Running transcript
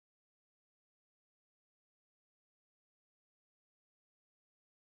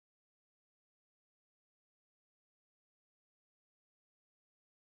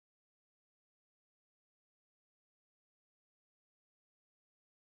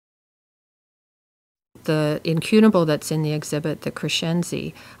the incunable that's in the exhibit, the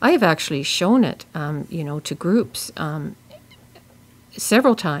crescenzi, I have actually shown it, to groups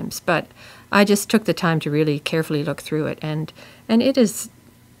several times, but I just took the time to really carefully look through it, and it is,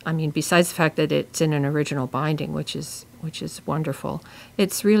 besides the fact that it's in an original binding, which is wonderful,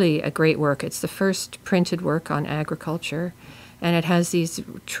 it's really a great work. It's the first printed work on agriculture, and it has these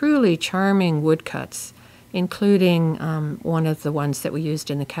truly charming woodcuts, including one of the ones that we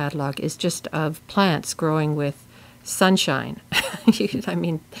used in the catalog is just of plants growing with sunshine. It's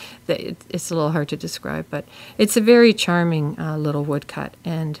a little hard to describe, but it's a very charming little woodcut.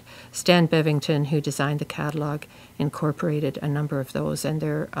 And Stan Bevington, who designed the catalog, incorporated a number of those, and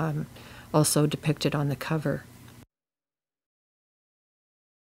they're also depicted on the cover.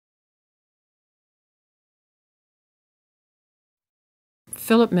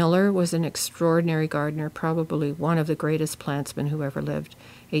 Philip Miller was an extraordinary gardener, probably one of the greatest plantsmen who ever lived.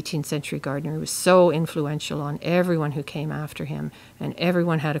 18th century gardener. He was so influential on everyone who came after him, and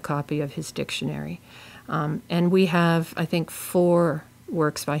everyone had a copy of his dictionary. And we have, I think, 4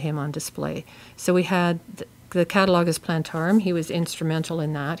 works by him on display. So we had the Catalogus Plantarum. He was instrumental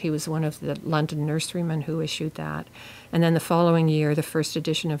in that. He was one of the London nurserymen who issued that. And then the following year, the first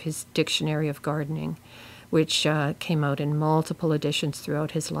edition of his Dictionary of Gardening, which came out in multiple editions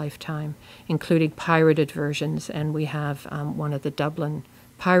throughout his lifetime, including pirated versions, and we have one of the Dublin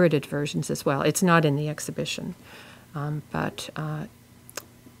pirated versions as well. It's not in the exhibition, but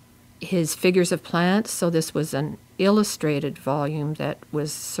his Figures of Plants, so this was an illustrated volume that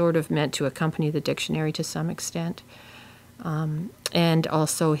was sort of meant to accompany the dictionary to some extent, and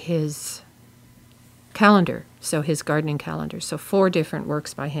also his calendar, so his gardening calendar. So 4 different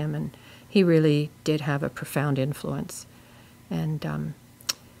works by him, and he really did have a profound influence. And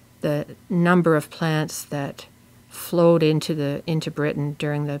the number of plants that flowed into Britain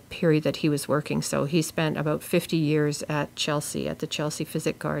during the period that he was working. So he spent about 50 years at Chelsea, at the Chelsea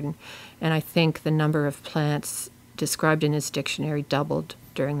Physic Garden, and I think the number of plants described in his dictionary doubled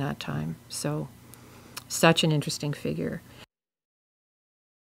during that time. So such an interesting figure.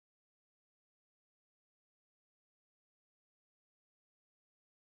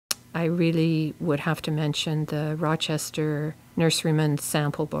 I really would have to mention the Rochester Nurseryman's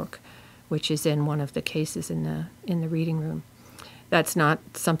Sample Book, which is in one of the cases in the reading room. That's not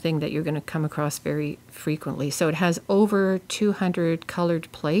something that you're going to come across very frequently. So it has over 200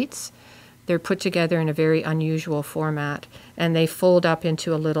 colored plates. They're put together in a very unusual format, and they fold up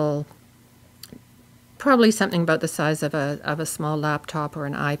into a little, probably something about the size of a small laptop or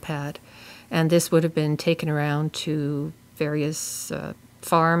an iPad. And this would have been taken around to various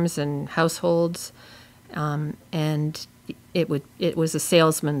farms and households, and it was a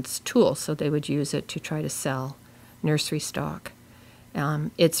salesman's tool, so they would use it to try to sell nursery stock.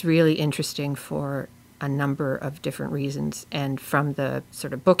 It's really interesting for a number of different reasons, and from the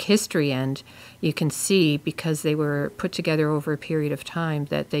sort of book history end, you can see, because they were put together over a period of time,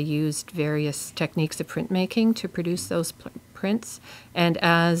 that they used various techniques of printmaking to produce those prints, and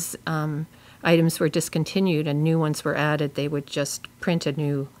as items were discontinued and new ones were added, they would just print a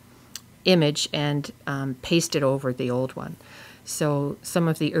new image and paste it over the old one. So some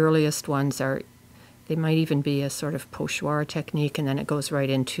of the earliest ones they might even be a sort of pochoir technique, and then it goes right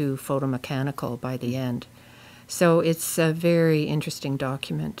into photomechanical by the end. So it's a very interesting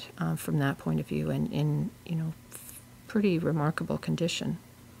document from that point of view, and in pretty remarkable condition.